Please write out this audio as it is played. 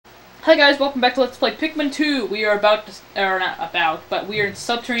Hi guys, welcome back to Let's Play Pikmin 2. We are about to, or not about, but we are in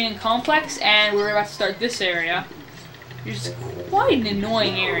Subterranean Complex, and we're about to start this area. It's quite an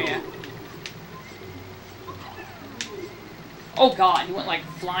annoying area. Oh god, he went like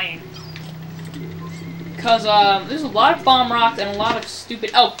flying. Because, there's a lot of bomb rocks and a lot of stupid,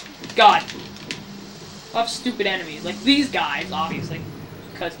 oh god. A lot of stupid enemies, like these guys, obviously.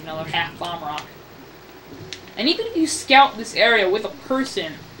 Because, you know, they're half bomb rock. And even if you scout this area with a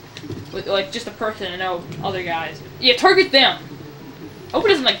person, with, like, just a person and no other guys. Yeah, target them! Hope it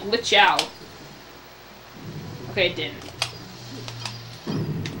doesn't, like, glitch out. Okay, it didn't.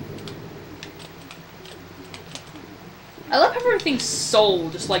 I love how everything's soul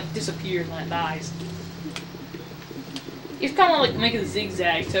just, like, disappears when it dies. It's kind of like make a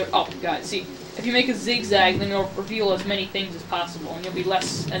zigzag to... Oh, God, see. If you make a zigzag, then it'll reveal as many things as possible, and you'll be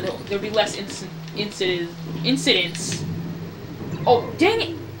less... And there'll be less incidents. Oh, dang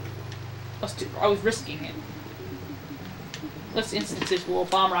it! I was risking it. Less instances where a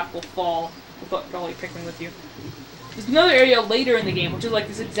bomb rock will fall without probably Pikmin with you. There's another area later in the game, which is like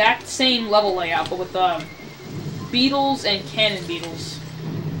this exact same level layout, but with beetles and cannon beetles.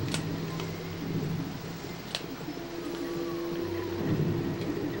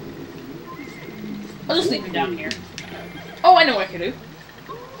 I'll just leave him down here. Oh, I know what I could do.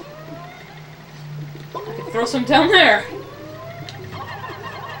 I could throw some down there.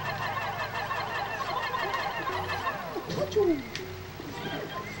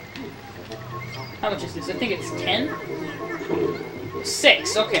 How much is this? I think it's 10?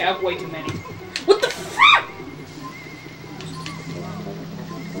 6. Okay, I have way too many. What the fuck?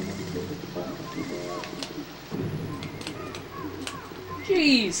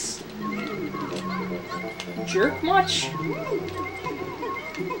 Jeez. Jerk much?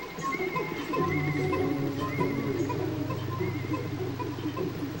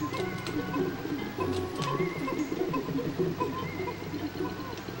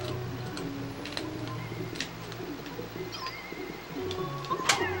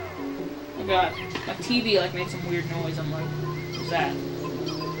 Oh god, my TV like made some weird noise. I'm like, what's that?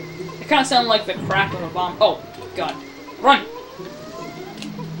 It kind of sounded like the crack of a bomb. Oh god, run!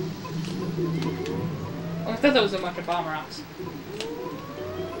 Oh, I thought that was a bunch of bomb rocks.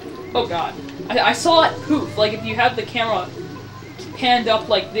 Oh god, I saw it poof. Like if you have the camera panned up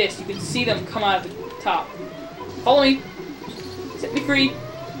like this, you can see them come out of the top. Follow me. Set me free.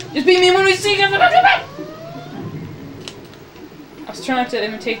 Just beat me when we see you. I was trying to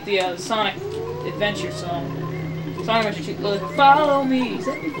imitate the Sonic Adventure song. Sonic Adventure 2. Follow me,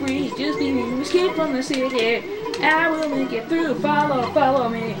 set me free, just be me, escape from the city. I will make it through. Follow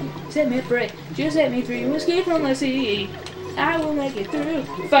me, set me free, just set me free, escape from the sea. I will make it through.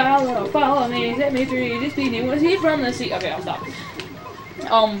 Follow me, set me free, just be me, escape from the sea. Okay, I'll stop.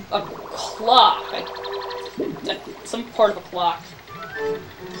 A clock. Some part of a clock.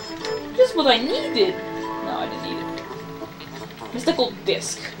 Just what I needed. No, I didn't need it. Mystical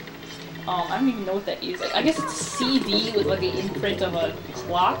disc. I don't even know what that is. I guess it's a CD with like an imprint of a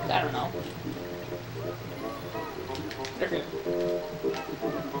clock. I don't know. Okay.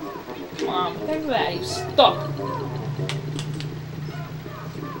 Come on, look at that. He's stuck. I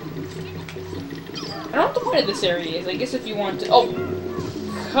don't know what the point of this area is. I guess if you want to. Oh,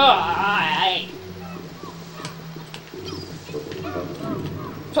 God.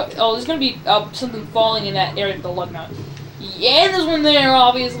 Oh, there's gonna be something falling in that area of the lug nut. Yeah, there's one there,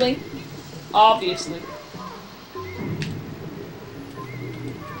 obviously. Obviously.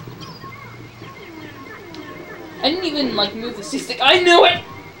 I didn't even, like, move the C-stick. I knew it!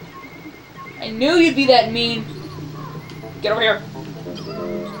 I knew you'd be that mean. Get over here.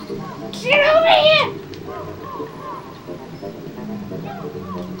 Get over here!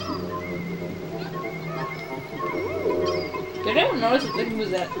 Did anyone notice that thing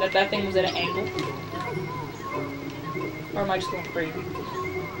was that thing was at an angle? Or am I just going crazy?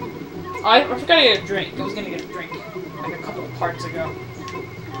 I forgot to get a drink. I was gonna get a drink like a couple of parts ago.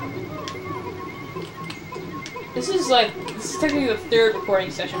 This is technically the third recording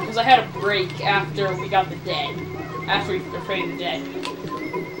session because I had a break after we got the dead. After we defeated the dead.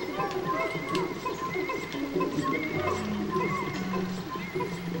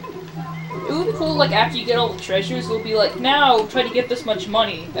 It would be cool, like, after you get all the treasures, it would be like, now, try to get this much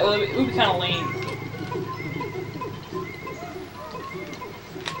money. It would be kind of lame.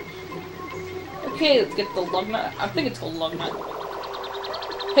 Okay, let's get the lug nut. I think it's called lug nut.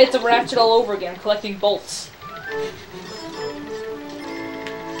 Hey, it's a ratchet all over again, collecting bolts.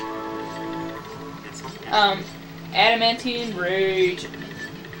 Adamantine rage.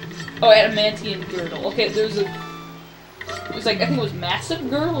 Oh, adamantine girdle. Okay, there's a It was like, I think it was Massive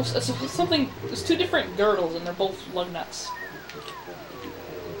Girdle or something. There's two different girdles and they're both lug nuts.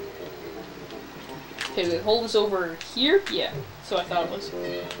 Okay, we hold this over here? Yeah, so I thought it was.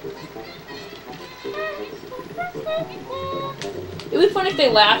 It would be fun if they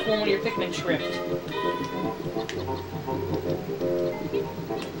laughed when one of your Pikmin tripped.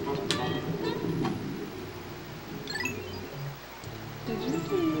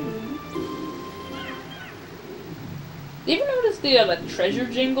 Do you ever notice the treasure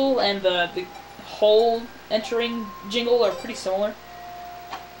jingle and the hole entering jingle are pretty similar?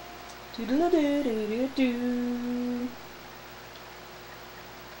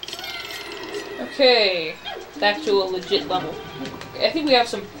 Okay, back to a legit level. I think we have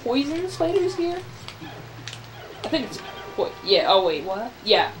some poison spiders here. I think it's yeah. Oh wait, what?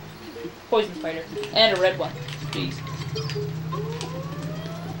 Yeah, poison spider and a red one. Jeez.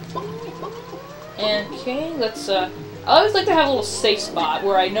 And okay, let's. I always like to have a little safe spot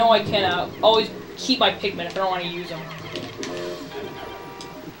where I know I can always keep my Pikmin if I don't want to use them.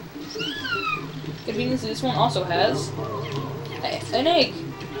 Conveniently, this one also has an egg.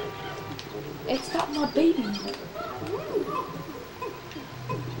 It's got my baby.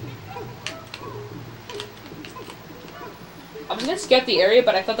 I was gonna scout the area,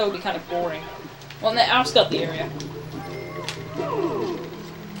 but I thought that would be kind of boring. Well, I'll scout the area.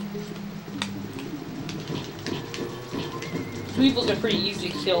 Weevils are pretty easy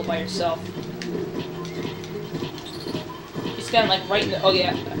to kill by yourself. You stand like right in the. Oh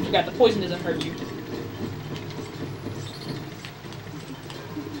yeah, I forgot. The poison doesn't hurt you.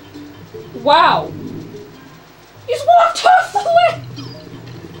 Wow! He just walked off the ledge!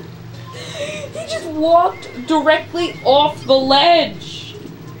 He just walked directly off the ledge!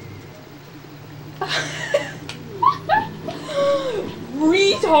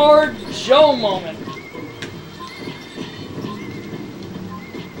 Retard Joe moment.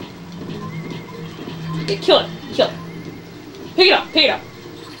 Okay, kill it. Kill it. Pick it up. Pick it up.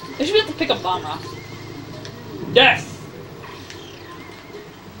 I should be able to pick up bomb rocks. Yes!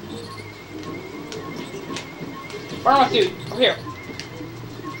 Alright, dude, over here.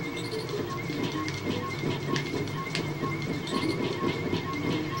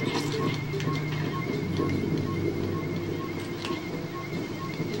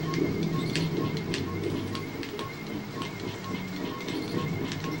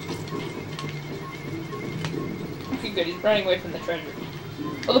 Okay, good, he's running away from the treasure.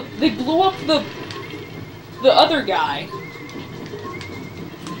 Oh, they blew up the other guy.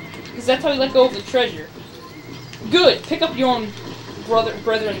 Because that's how he let go of the treasure. Good! Pick up your own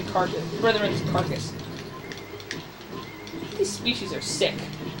brethren's carcass. These species are sick.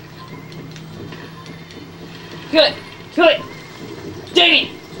 Kill it! Kill it! Dang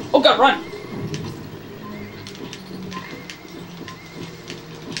it! Oh god, run!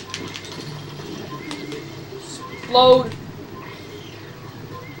 Explode.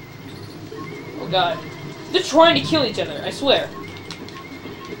 Oh god. They're trying to kill each other, I swear.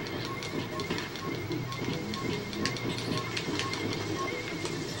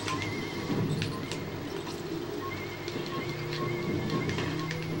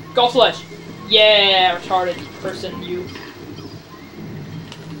 Go flesh! Yeah, retarded person, you.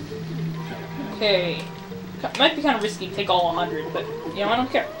 Okay. Might be kind of risky to take all 100, but, you know, I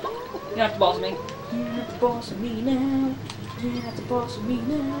don't care. You don't have to boss me. You're not the boss of me now. You're not the boss of me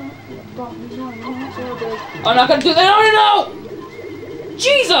now. You're not the boss of me now. So big. I'm not gonna do that. No!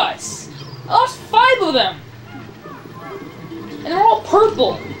 Jesus! I lost 5 of them! And they're all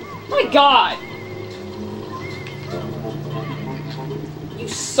purple! My god! You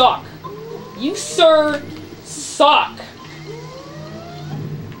suck. You, sir, suck.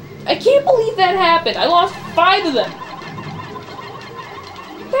 I can't believe that happened. I lost 5 of them.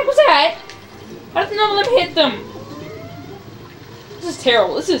 What the heck was that? How did none of them hit them? This is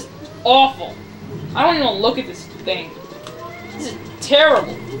terrible. This is awful. I don't even want to look at this thing. This is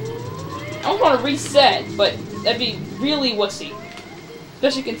terrible. I don't want to reset, but that'd be really wussy.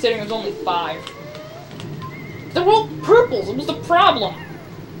 Especially considering it was only 5. They're all purples. It was the problem.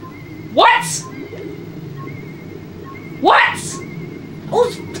 What? What? Oh,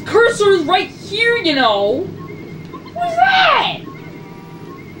 the cursor is right here, you know. What is that?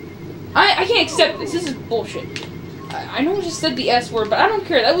 I can't accept this. This is bullshit. I know I just said the S word, but I don't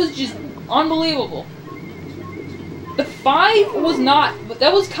care. That was just unbelievable. The 5 was not, but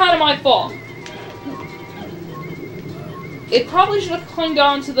that was kind of my fault. It probably should have clung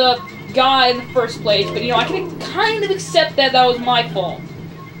on to the guy in the first place, but you know, I can kind of accept that that was my fault.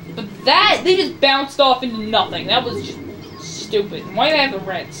 But that, they just bounced off into nothing. That was just stupid. Why do I have the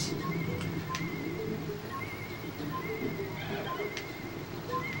reds?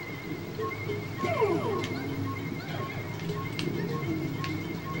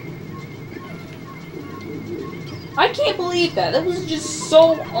 I can't believe that. That was just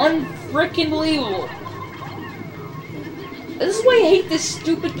so unfrickin' believable. This is why I hate this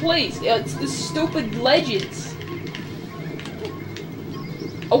stupid place. It's the stupid ledges.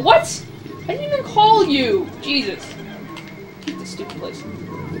 Oh, what? I didn't even call you! Jesus. Keep this stupid place.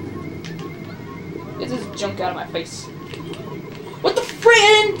 Get this junk out of my face. What the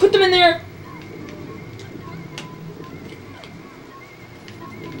frick? Put them in there!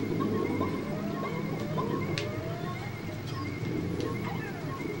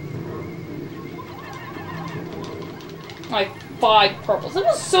 Like 5 purples. That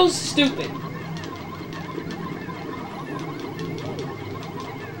was so stupid.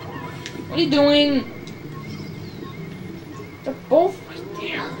 What are you doing? They're both right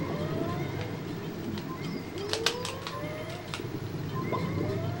there.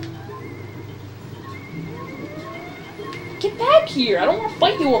 Get back here! I don't want to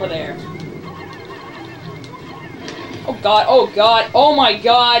fight you over there. Oh god, oh god, oh my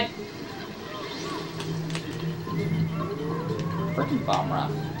god! Freaking bomb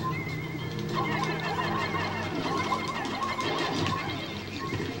rock.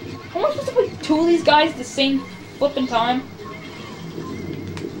 How am I supposed to play 2 of these guys at the same flipping time?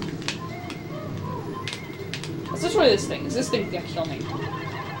 Let's destroy this thing, because this thing's gonna kill me.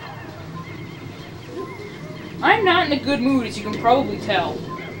 I'm not in a good mood, as you can probably tell.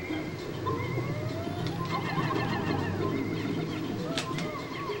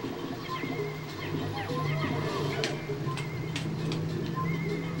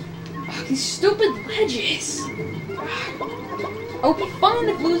 These stupid ledges! I would be fine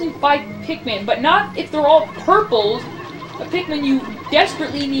if losing 5 Pikmin, but not if they're all purples, a Pikmin you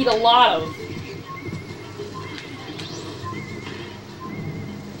desperately need a lot of.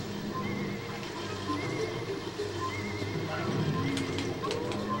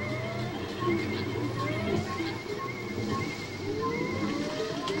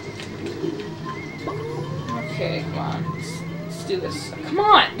 Okay, come on. Let's do this. Come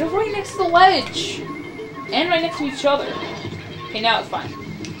on! They're right next to the ledge! And right next to each other. Okay, now it's fine.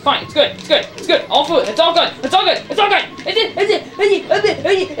 It's fine, it's good, it's good, it's good. All food, it's all good, it's all good, it's all good!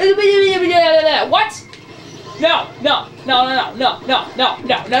 What? No, no, no, no, no, no, no,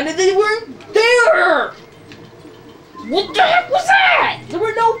 no, no, they weren't there! What the heck was that? There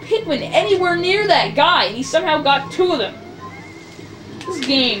were no Pikmin anywhere near that guy, and he somehow got 2 of them. This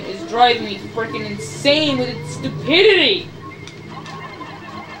game is driving me freaking insane with its stupidity.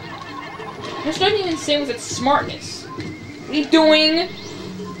 It's not even insane with its smartness. What are you doing?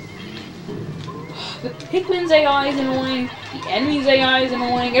 The Pikmin's AI is annoying. The enemy's AI is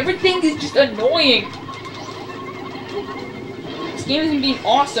annoying. Everything is just annoying. This game isn't being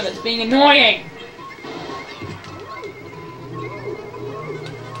awesome. It's being annoying.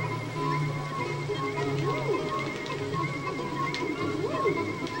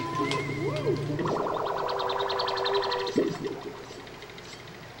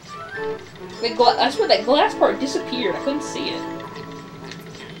 That's where that glass part disappeared. I couldn't see it.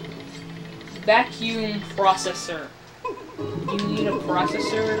 Vacuum processor. You need a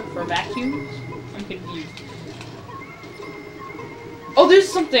processor for vacuums? I'm confused. Oh, there's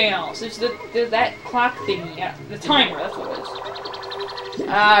something else. There's that clock thingy. Yeah, the timer, that's what it is.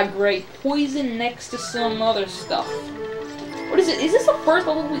 Ah, great. Poison next to some other stuff. What is it? Is this the first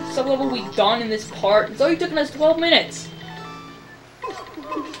sub-level we've done in this part? It's already taken us 12 minutes.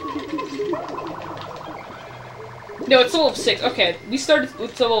 No, it's level 6. Okay, we started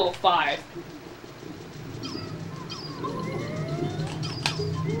with level 5.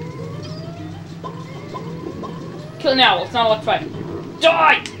 Kill it now, it's not electrified.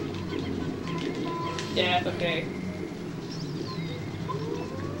 Die! Yeah, okay.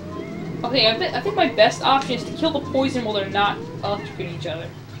 Okay, I think my best option is to kill the poison while they're not electrocuting each other.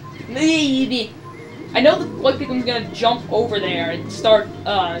 I know the White Pikmin's gonna jump over there and start,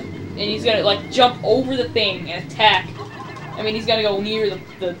 and he's gonna, like, jump over the thing and attack. I mean, he's gonna go near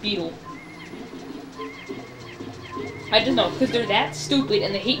the beetle. I just know, because they're that stupid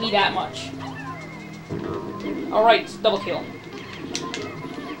and they hate me that much. Alright, double kill.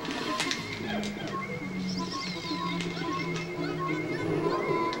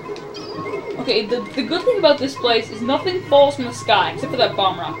 Okay, the good thing about this place is nothing falls from the sky, except for that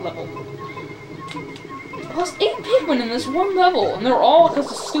bomb rock level. Plus 8 Pikmin in this one level, and they're all because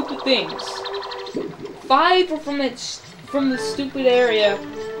of stupid things. 5 are from the stupid area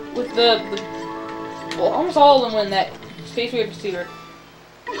with well, almost all of them were in that Space Wave Receiver.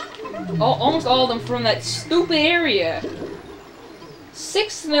 Almost all of them from that stupid area.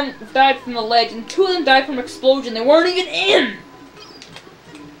 6 of them died from the ledge, and 2 of them died from an explosion they weren't even in!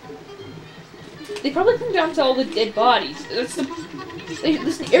 They probably come down to all the dead bodies. That's the...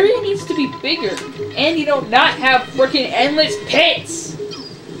 This area needs to be bigger. And, you know, not have freaking endless pits!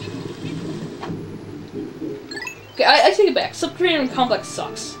 Okay, I take it back. Subterranean Complex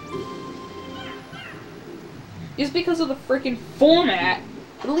sucks. Just because of the freaking format,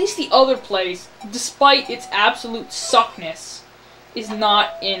 at least the other place, despite its absolute suckness, is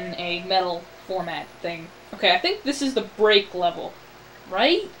not in a metal format thing. Okay, I think this is the break level,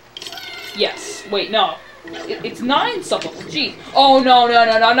 right? Yes. Wait, no. It's 9 sub-level. Jeez. Oh, no,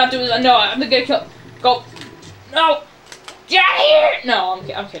 I'm not doing that. No, I'm gonna get killed. Go. No. Get out of here. No,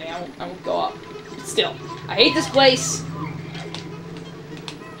 I'm kidding. I won't go up. Still, I hate this place.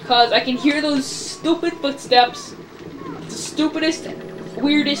 Because I can hear those stupid footsteps. It's the stupidest,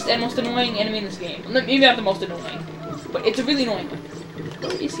 weirdest, and most annoying enemy in this game. Maybe not the most annoying, but it's a really annoying one.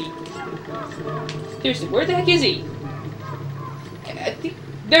 Where is he? Seriously, where the heck is he? I think...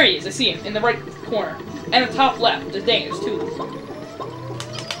 There he is, I see him, in the right corner. And the top left. Dang, there's 2 of them.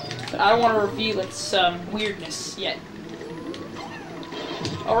 But I don't want to reveal its weirdness yet.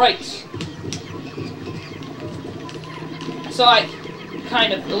 Alright. So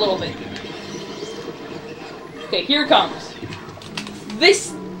kind of, a little bit. Okay, here it comes.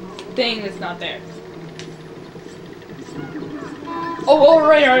 This thing that's not there. Oh,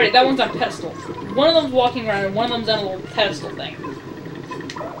 alright, that one's on pedestal. One of them's walking around and one of them's on a little pedestal thing.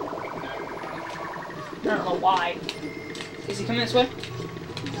 I don't know why. Is he coming this way?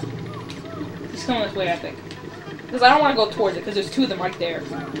 He's coming this way, I think. Because I don't want to go towards it, because there's 2 of them right there.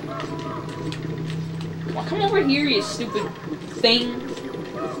 Well, come over here, you stupid thing.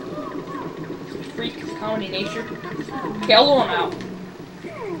 Freak, comedy nature. Okay, I'll lure him out.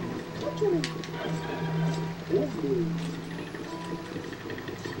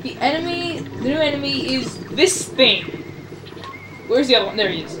 The new enemy is this thing. Where's the other one? There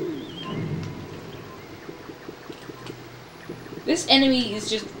he is. This enemy is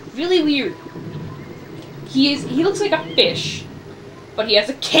just really weird. He looks like a fish, but he has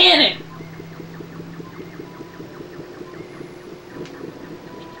a cannon.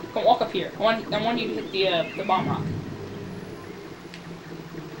 Come walk up here. I want you to hit the bomb rock.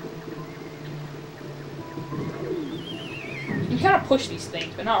 You can kind of push these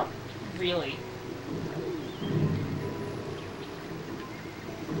things, but not really.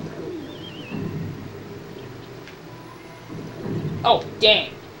 Oh,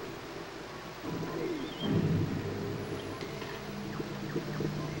 dang.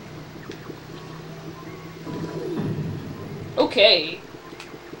 Okay.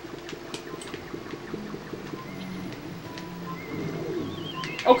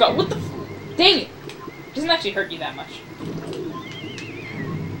 Oh god, what the f- Dang it! It doesn't actually hurt you that much.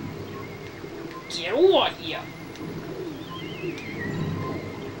 Get what ya?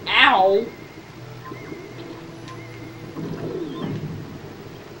 Ow!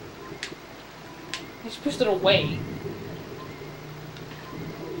 I just pushed it away.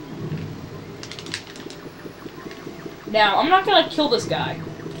 Now, I'm not gonna kill this guy.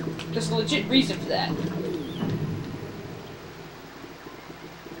 There's a legit reason for that. I'm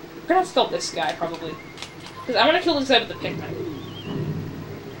gonna have to kill this guy, probably. Because I want to kill this guy with the Pikmin.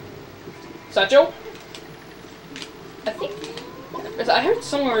 Sacho? I think... I heard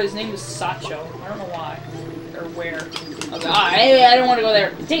somewhere his name was Sacho. I don't know why. Or where. Okay, I don't want to go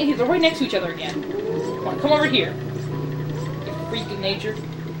there. Dang it, they're right next to each other again. Come on, come over here. You freak of nature.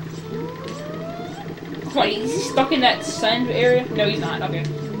 Come on, is he stuck in that sand area? No, he's not. Okay.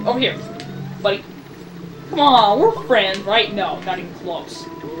 Over here. Buddy. Come on, we're friends, right? No, not even close.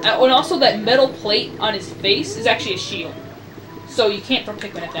 And also, that metal plate on his face is actually a shield. So you can't throw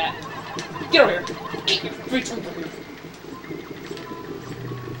Pikmin at that. Get over here. Get your freaks over here.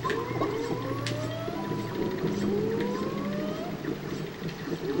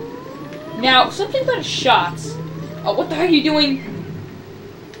 Now, something about his shots. Oh, what the heck are you doing?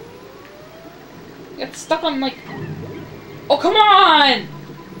 You got stuck on, like... Oh, come on!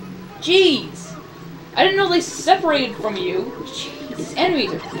 Jeez! I didn't know they separated from you. Jeez, these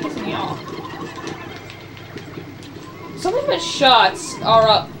enemies are pissing me off. Something about shots are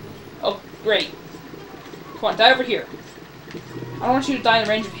up. Oh, great. Come on, die over here. I don't want you to die in the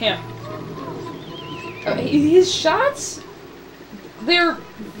range of him. His shots? They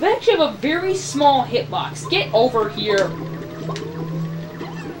actually have a very small hitbox. Get over here.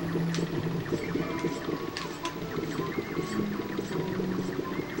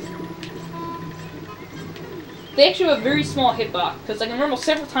 They actually have a very small hitbox, because I can remember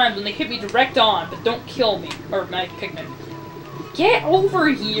several times when they hit me direct on, but don't kill me, or my Pikmin. Get over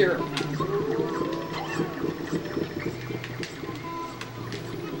here!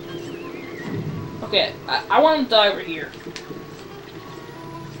 Okay, I want him to die over here.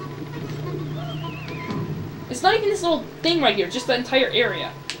 It's not even this little thing right here, just the entire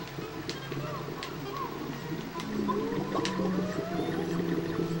area.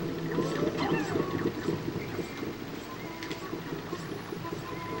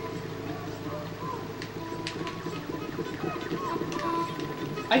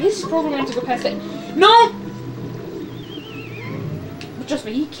 I guess he's probably going to have to go past that. No! But trust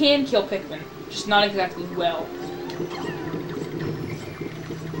me, he can kill Pikmin. Just not exactly well.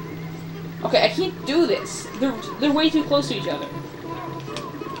 Okay, I can't do this. They're way too close to each other.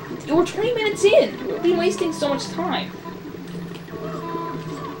 We're 20 minutes in. We've been wasting so much time.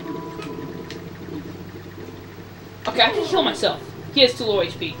 Okay, I can heal myself. He has too low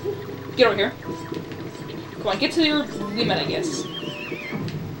HP. Get over here. Come on, get to your limit, I guess.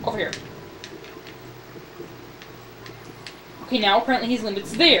 Over here. Okay, now apparently his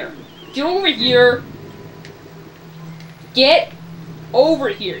limit's there. Get over here. Get over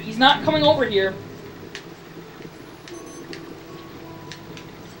here. He's not coming over here.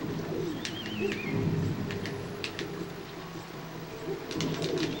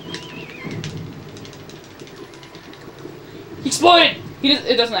 He exploded!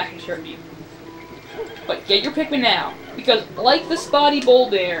 It doesn't actually hurt you. But get your Pikmin now. Because, like the spotty bull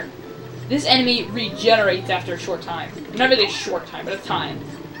bear, this enemy regenerates after a short time. Not really a short time, but a time.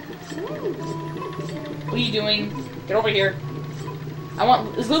 What are you doing? Get over here. I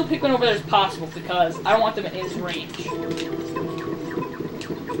want as little Pikmin over there as possible because I don't want them in his range.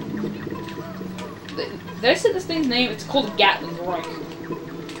 Did I say this thing's name? It's called a Gatling Groink.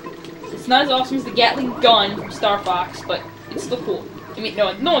 It's not as awesome as the Gatling gun from Star Fox, but it's still cool. I mean,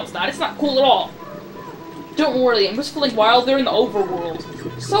 no, it's not. It's not cool at all. Don't worry, I'm just feeling wild there in the overworld.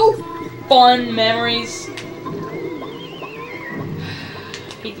 So fun memories.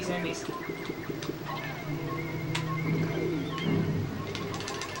 Hate these enemies.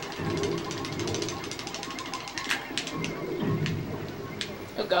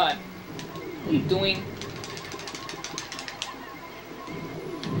 Oh god. What are you doing?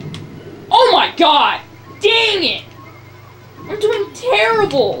 Oh my god! Dang it! I'm doing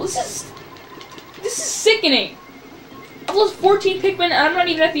terrible! This is sickening! I've lost 14 Pikmin and I'm not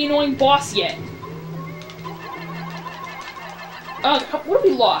even at the annoying boss yet. What have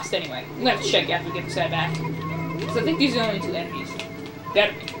we lost anyway? I'm gonna have to check after we get the set back. Because I think these are the only 2 enemies.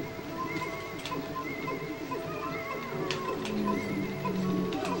 Better be.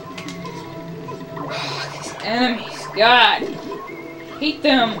 These enemies, god. Hate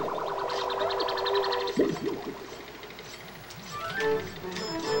them.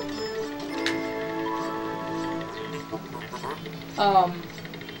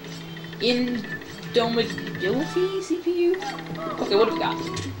 Indomability CPU? Okay, what have we got?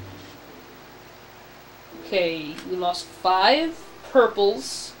 Okay, we lost 5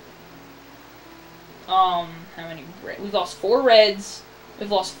 purples. How many red? We've lost 4 reds.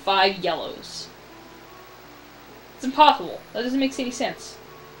 We've lost 5 yellows. It's impossible. That doesn't make any sense.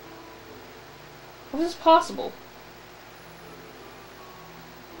 How is this possible?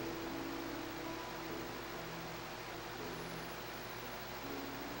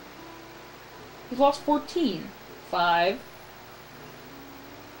 We've lost 14. 5.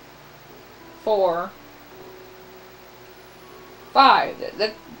 4. 5.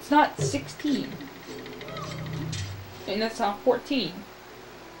 That's not 16. And that's not 14.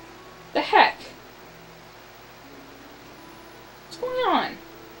 The heck? What's going on?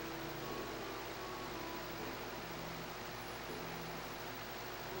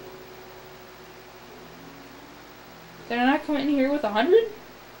 Did I not come in here with 100?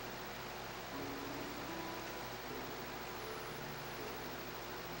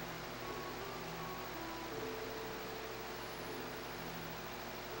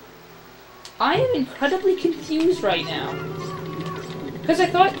 I am incredibly confused right now. Because I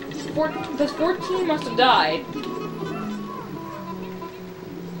thought 14 must have died.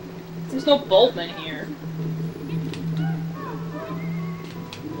 There's no Bulbman here.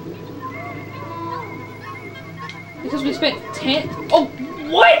 Because we spent 10... Oh,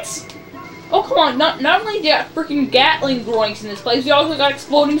 what?! Oh, come on. Not only did I freaking Gatling Groinks in this place, we also got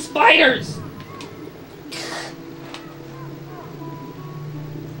exploding spiders!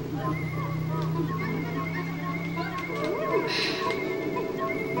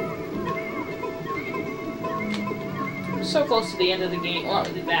 So close to the end of the game. Well, not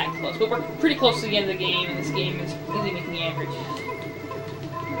really that close, but we're pretty close to the end of the game, and this game is really making me angry.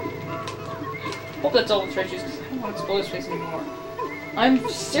 Hope that's all the treasures, because I don't want to explode this place anymore. I'm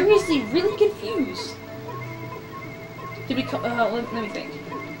seriously really confused. Did we let me think.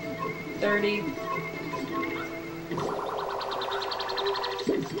 30.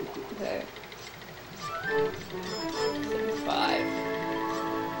 75.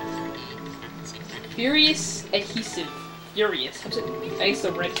 Furious adhesive. Furious. How's it? I guess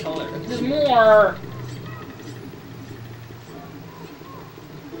the red color. There's more.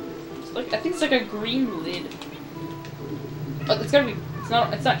 It's like, I think it's like a green lid. Oh, it's gotta be. It's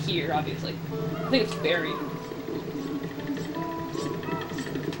not. It's not here, obviously. I think it's buried.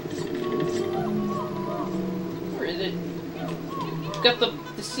 Where is it? It's got the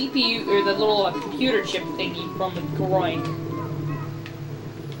CPU or the little computer chip thingy from the groin.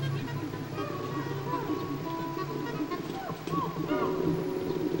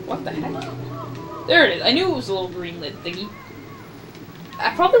 What the heck? There it is. I knew it was a little green lid thingy.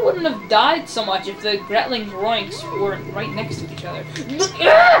 I probably wouldn't have died so much if the Gretling groinks weren't right next to each other.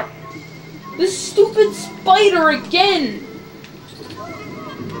 Ah! This stupid spider again!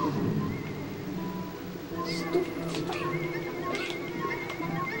 Stupid spider.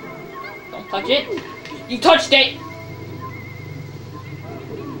 Don't touch it. You touched it!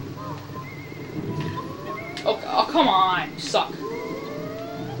 Oh come on. You suck.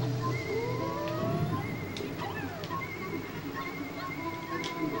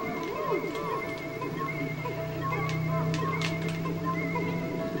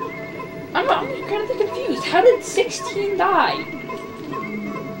 I'm kind of confused. How did 16 die?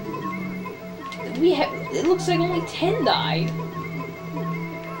 It looks like only 10 died.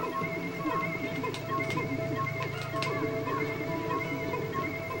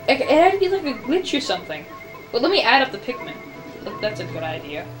 It had to be like a glitch or something. But let me add up the Pikmin. That's a good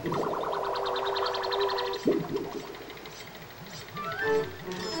idea.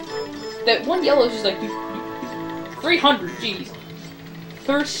 That one yellow is just like 300. Jeez.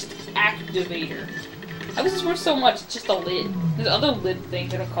 Thirst activator. How is this worth so much? It's just a lid. There's other lid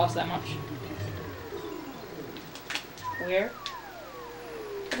things that don't cost that much. Where?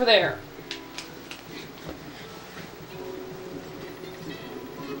 Over there.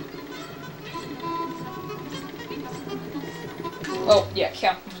 Oh, yeah, I'm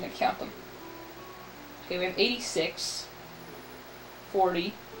just gonna count them. Okay, we have 86.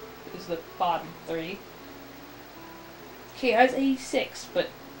 40 is the bottom 3. Okay, I was 86, but...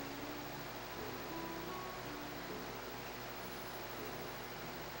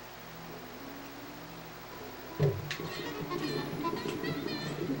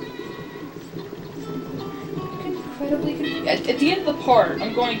 incredibly confused. At the end of the part,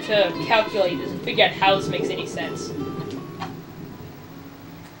 I'm going to calculate this and figure out how this makes any sense.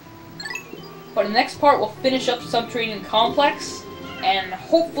 But in the next part, we'll finish up Subterranean Complex, and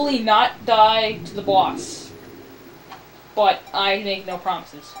hopefully not die to the boss. But I make no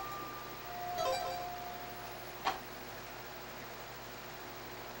promises.